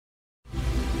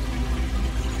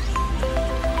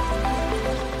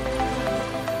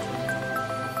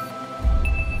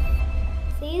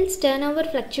Sales turnover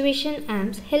fluctuation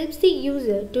apps helps the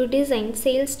user to design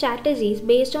sales strategies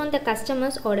based on the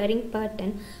customer's ordering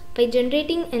pattern by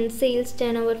generating a sales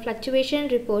turnover fluctuation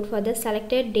report for the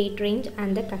selected date range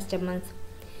and the customers.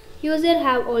 User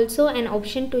have also an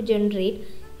option to generate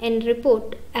and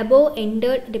report above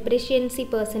entered depreciation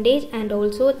percentage and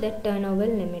also the turnover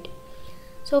limit.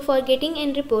 So for getting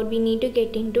a report, we need to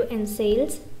get into in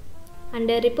sales.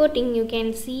 Under reporting, you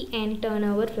can see and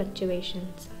turnover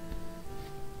fluctuations.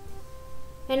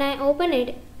 When I open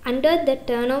it, under the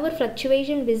turnover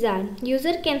fluctuation wizard,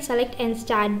 user can select a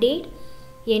start date,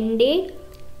 end date,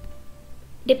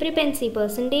 discrepancy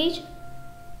percentage,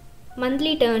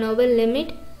 monthly turnover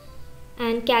limit,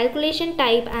 and calculation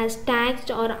type as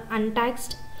taxed or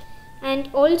untaxed, and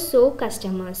also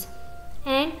customers.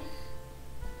 And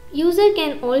user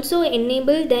can also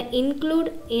enable the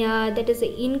include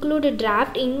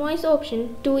draft invoice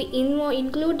option to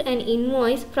include an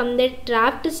invoice from the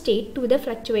draft state to the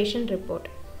fluctuation report.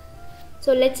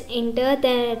 So let's enter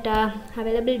that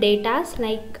available data.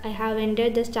 Like I have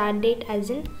entered the start date as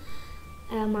in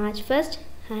March 1st,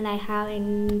 and I have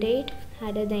end date,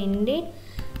 added the end date,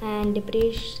 and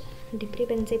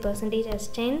discrepancy percentage as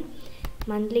 10,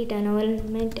 monthly turnover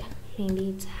limit maybe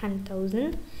it's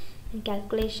 100,000, and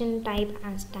calculation type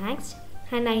as tax,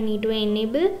 and I need to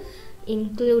enable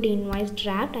include invoice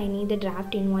draft. I need the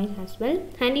draft invoice as well,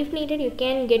 and if needed you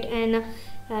can get an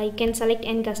you can select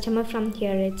an customer from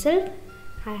here itself.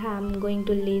 I am going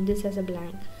to leave this as a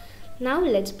blank. Now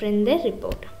let's print the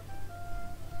report.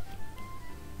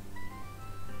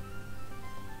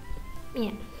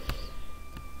 Yeah.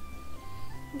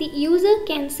 The user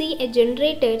can see a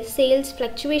generated sales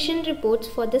fluctuation reports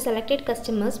for the selected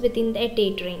customers within the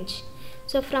date range.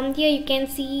 So from here you can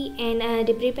see an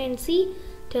discrepancy,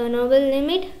 turnover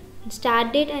limit,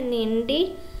 start date and end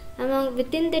date.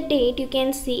 Within the date you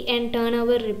can see a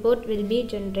turnover report will be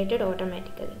generated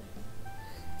automatically.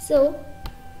 So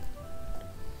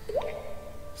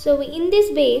in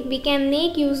this way we can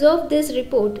make use of this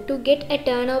report to get a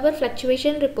turnover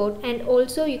fluctuation report, and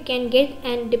also you can get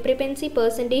a discrepancy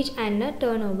percentage and a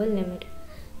turnover limit.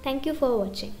 Thank you for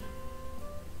watching.